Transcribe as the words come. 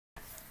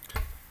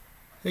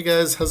Hey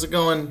guys, how's it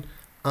going?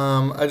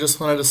 I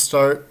just wanted to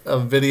start a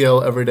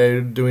video every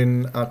day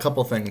doing a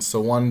couple things. So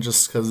one,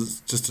 just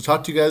to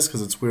talk to you guys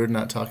because it's weird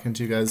not talking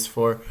to you guys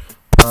for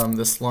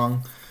this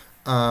long.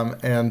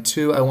 And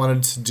two, I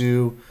wanted to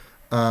do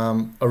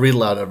a read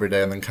aloud every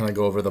day and then kind of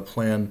go over the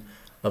plan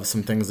of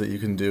some things that you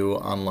can do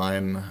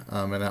online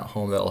and at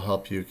home that will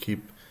help you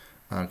keep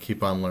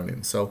on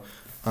learning. So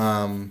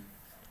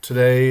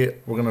today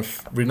we're gonna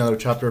read another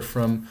chapter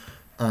from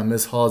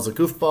Ms. Hall is a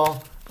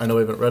Goofball. I know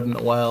we haven't read in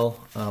a while.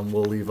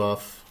 We'll leave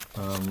off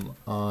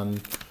on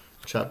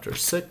chapter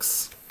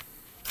 6.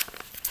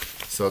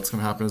 So what's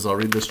going to happen is I'll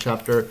read this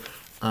chapter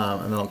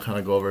and then I'll kind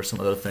of go over some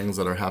other things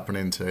that are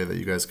happening today that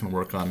you guys can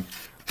work on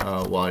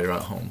while you're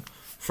at home.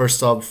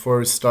 First off, before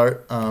we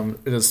start,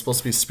 it is supposed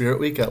to be Spirit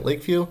Week at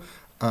Lakeview,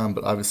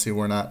 but obviously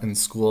we're not in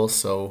school,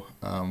 so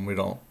we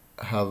don't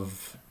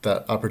have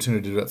that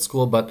opportunity to do it at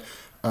school, but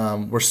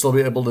we'll still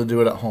be able to do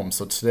it at home.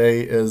 So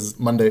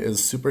Monday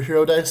is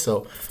Superhero Day,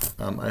 so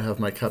I have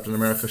my Captain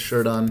America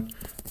shirt on,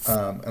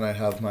 and I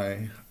have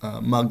my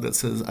mug that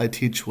says, I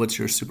teach what's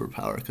your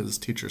superpower, because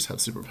teachers have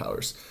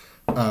superpowers.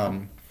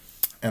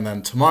 And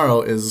then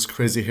tomorrow is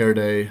Crazy Hair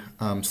Day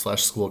 /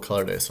 School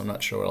Color Day, so I'm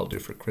not sure what I'll do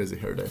for Crazy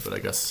Hair Day, but I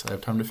guess I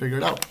have time to figure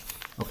it out.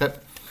 Okay,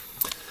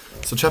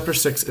 so chapter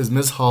 6 is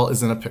Ms. Hall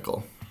is in a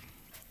pickle.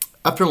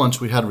 After lunch,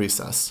 we had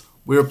recess.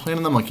 We were playing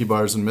in the monkey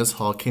bars, and Ms.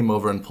 Hall came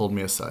over and pulled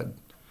me aside.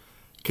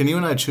 Can you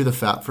and I chew the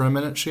fat for a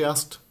minute, she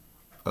asked.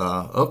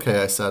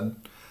 Okay, I said.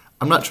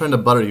 I'm not trying to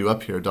butter you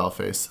up here,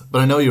 dollface, but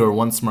I know you are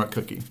one smart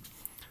cookie.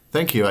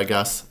 Thank you, I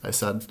guess, I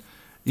said.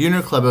 You and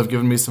your club have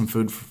given me some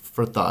food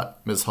for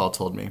thought, Ms. Hall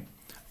told me.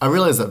 I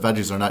realize that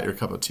veggies are not your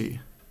cup of tea.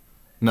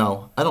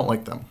 No, I don't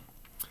like them.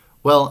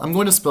 Well, I'm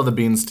going to spill the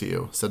beans to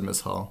you, said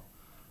Ms. Hall.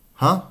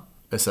 Huh?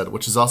 I said,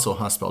 which is also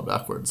huh spelled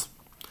backwards.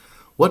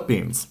 What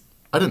beans?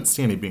 I didn't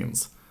see any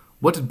beans.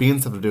 What did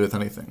beans have to do with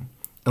anything?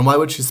 And why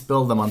would she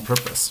spill them on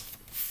purpose?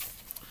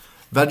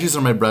 Veggies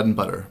are my bread and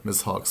butter,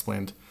 Ms. Hall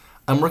explained.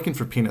 I'm working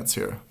for peanuts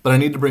here, but I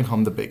need to bring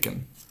home the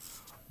bacon.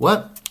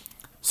 What?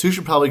 So you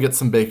should probably get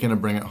some bacon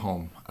and bring it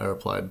home, I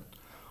replied.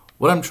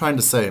 What I'm trying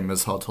to say,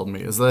 Ms. Hall told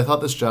me, is that I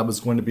thought this job was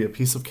going to be a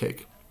piece of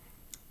cake.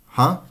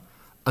 Huh?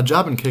 A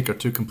job and cake are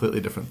two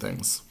completely different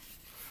things.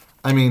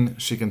 I mean,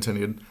 she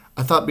continued,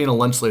 I thought being a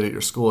lunch lady at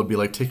your school would be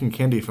like taking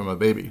candy from a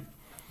baby.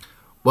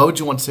 Why would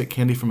you want to take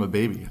candy from a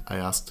baby? I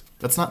asked.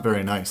 That's not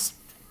very nice.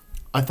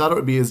 I thought it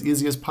would be as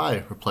easy as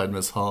pie, replied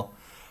Ms. Hall.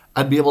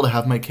 I'd be able to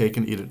have my cake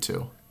and eat it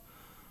too.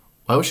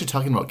 Why was she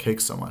talking about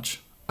cake so much?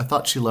 I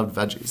thought she loved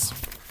veggies.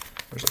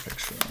 There's a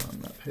picture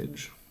on that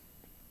page.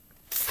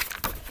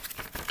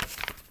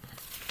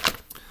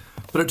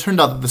 But it turned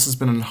out that this has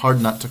been a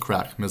hard nut to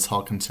crack, Ms.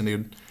 Hall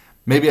continued.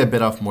 Maybe I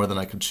bit off more than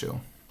I could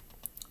chew.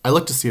 I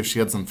looked to see if she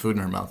had some food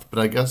in her mouth, but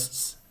I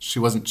guess she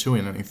wasn't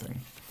chewing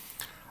anything.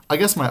 I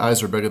guess my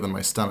eyes are bigger than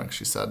my stomach,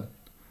 she said.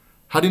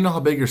 How do you know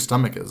how big your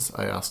stomach is?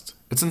 I asked.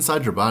 It's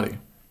inside your body.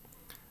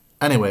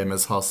 Anyway,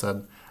 Ms. Hall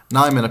said,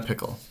 now I'm in a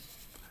pickle.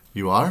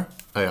 You are?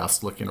 I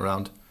asked, looking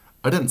around.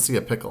 I didn't see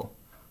a pickle.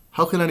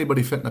 How could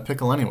anybody fit in a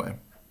pickle anyway?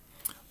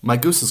 My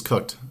goose is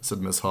cooked,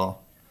 said Ms.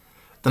 Hall.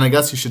 Then I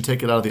guess you should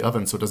take it out of the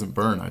oven so it doesn't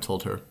burn, I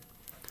told her.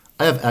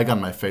 I have egg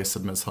on my face,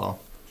 said Ms. Hall.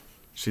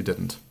 She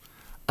didn't.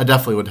 I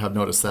definitely would have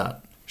noticed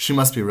that. She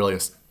must be really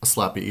a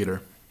slappy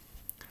eater.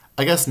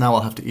 I guess now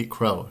I'll have to eat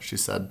crow, she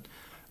said.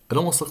 It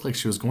almost looked like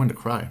she was going to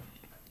cry.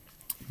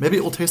 Maybe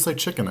it will taste like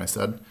chicken, I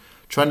said,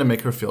 trying to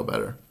make her feel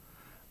better.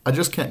 I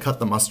just can't cut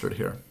the mustard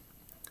here.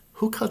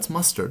 Who cuts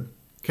mustard?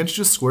 Can't you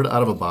just squirt it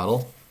out of a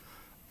bottle?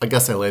 I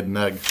guess I laid an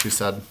egg, she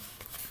said.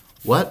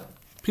 What?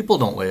 People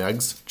don't lay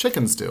eggs.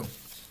 Chickens do.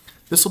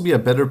 This will be a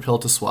bitter pill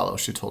to swallow,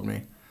 she told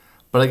me.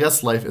 But I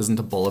guess life isn't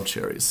a bowl of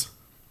cherries.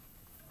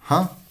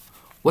 Huh?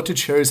 What do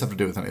cherries have to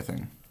do with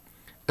anything?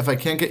 If I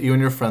can't get you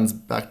and your friends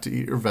back to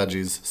eat your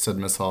veggies, said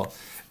Miss Hall,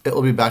 it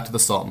will be back to the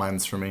salt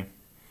mines for me.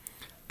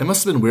 It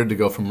must have been weird to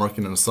go from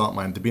working in a salt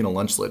mine to being a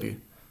lunch lady.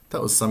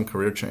 That was some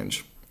career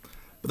change.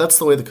 But that's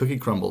the way the cookie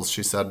crumbles,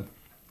 she said.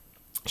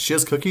 She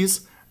has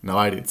cookies? No,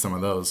 I'd eat some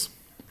of those.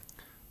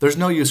 There's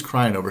no use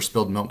crying over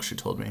spilled milk, she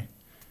told me.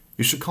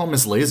 You should call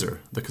Miss Laser,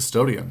 the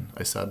custodian,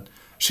 I said.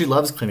 She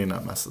loves cleaning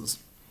up messes.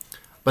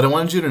 But I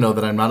wanted you to know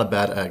that I'm not a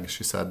bad egg,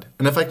 she said.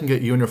 And if I can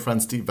get you and your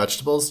friends to eat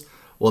vegetables,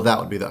 well, that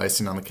would be the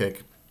icing on the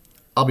cake.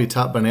 I'll be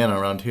top banana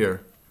around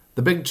here.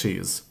 The big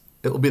cheese.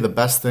 It will be the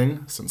best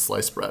thing since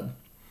sliced bread.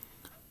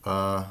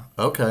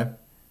 Okay.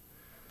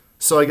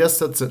 So I guess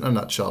that's it in a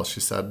nutshell, she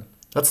said.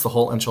 That's the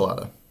whole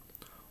enchilada.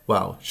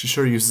 Wow, she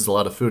sure uses a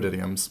lot of food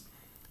idioms.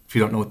 If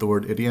you don't know what the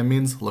word idiom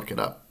means, look it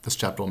up. This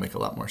chapter will make a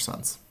lot more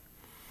sense.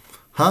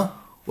 Huh?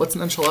 What's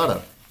an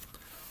enchilada?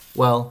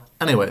 Well,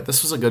 anyway,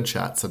 this was a good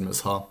chat, said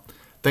Ms. Hall.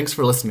 Thanks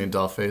for listening,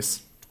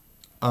 dollface.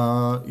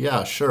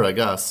 Yeah, sure, I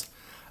guess.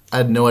 I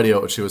had no idea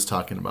what she was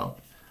talking about.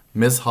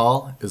 Ms.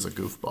 Hall is a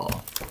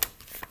goofball.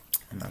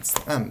 And that's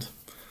the end.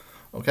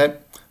 Okay?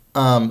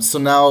 So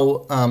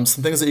now,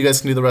 some things that you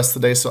guys can do the rest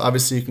of the day. So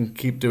obviously you can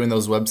keep doing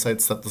those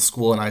websites that the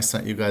school and I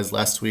sent you guys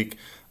last week.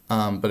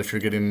 But if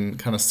you're getting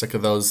kind of sick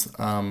of those,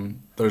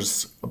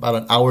 there's about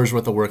an hour's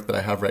worth of work that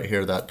I have right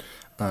here that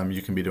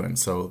you can be doing.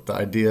 So the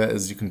idea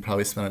is you can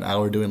probably spend an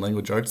hour doing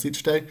language arts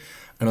each day.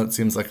 I know it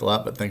seems like a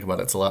lot, but think about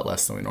it. It's a lot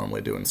less than we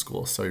normally do in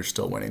school, so you're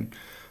still winning.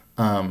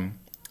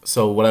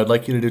 So what I'd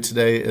like you to do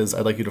today is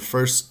I'd like you to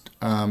first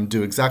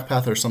do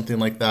ExactPath or something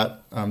like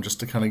that, just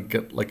to kind of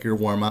get like your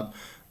warm-up.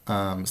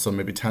 So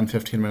maybe 10,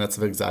 15 minutes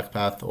of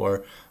ExactPath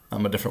or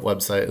a different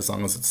website, as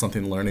long as it's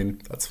something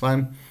learning, that's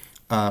fine.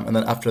 And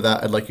then after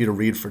that, I'd like you to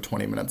read for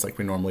 20 minutes like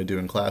we normally do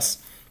in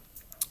class.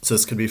 So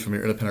this could be from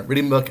your independent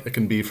reading book. It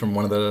can be from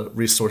one of the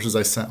resources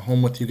I sent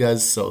home with you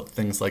guys. So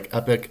things like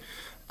Epic,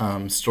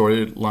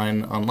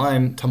 Storyline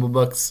Online, Tumble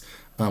Books,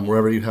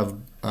 wherever you have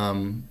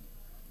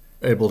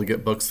able to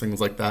get books, things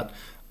like that.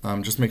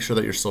 Just make sure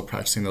that you're still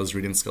practicing those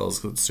reading skills,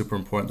 because it's super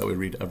important that we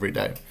read every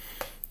day.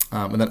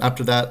 And then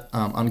after that,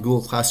 on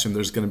Google Classroom,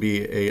 there's going to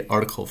be an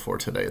article for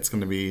today. It's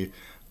going to be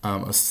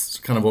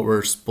kind of what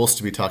we're supposed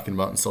to be talking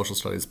about in social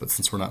studies, but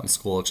since we're not in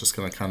school, it's just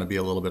going to kind of be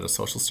a little bit of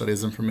social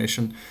studies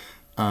information.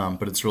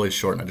 But it's really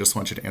short, and I just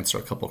want you to answer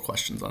a couple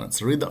questions on it.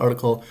 So read the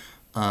article,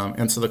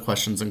 answer the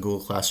questions in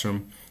Google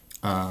Classroom,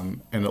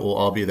 and it will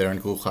all be there in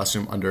Google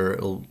Classroom under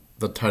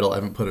the title. I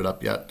haven't put it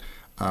up yet,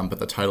 but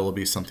the title will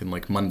be something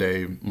like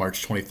Monday,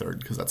 March 23rd,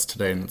 because that's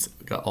today, and it's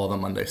got all the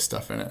Monday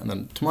stuff in it. And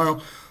then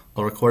tomorrow,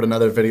 I'll record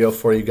another video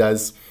for you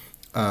guys.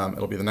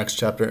 It'll be the next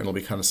chapter, and it'll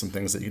be kind of some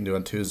things that you can do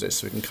on Tuesday.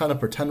 So we can kind of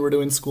pretend we're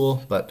doing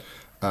school, but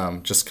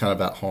just kind of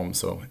at home,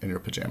 so in your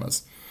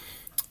pajamas.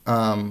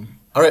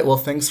 All right, well,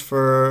 thanks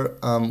for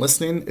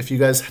listening. If you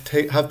guys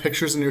have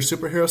pictures in your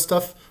superhero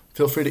stuff,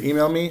 feel free to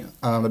email me.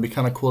 It'd be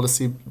kind of cool to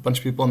see a bunch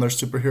of people in their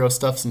superhero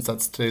stuff, since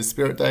that's today's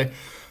Spirit Day.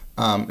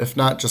 If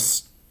not,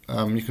 just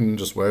you can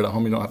just wear it at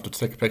home. You don't have to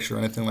take a picture or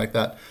anything like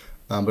that.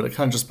 But it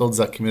kind of just builds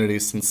that community,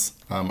 since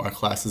our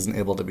class isn't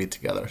able to be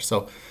together.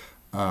 So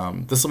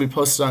this will be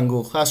posted on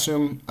Google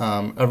Classroom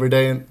every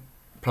day.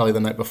 Probably the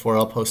night before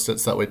I'll post it,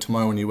 so that way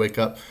tomorrow when you wake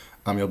up,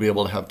 you'll be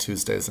able to have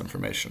Tuesday's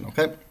information,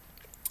 okay?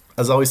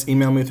 As always,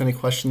 email me with any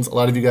questions. A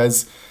lot of you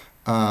guys,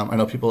 I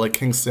know people like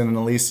Kingston and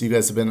Elise, you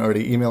guys have been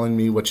already emailing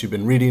me what you've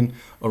been reading.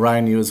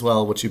 Orion, you as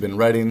well, what you've been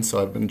writing.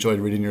 So I've enjoyed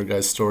reading your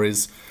guys'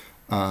 stories.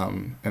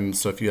 And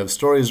so if you have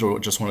stories or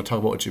just want to talk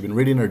about what you've been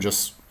reading or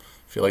just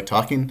feel like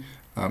talking,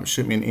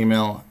 shoot me an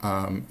email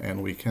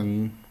and we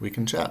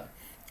can chat.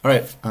 All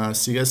right,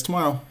 see you guys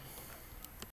tomorrow.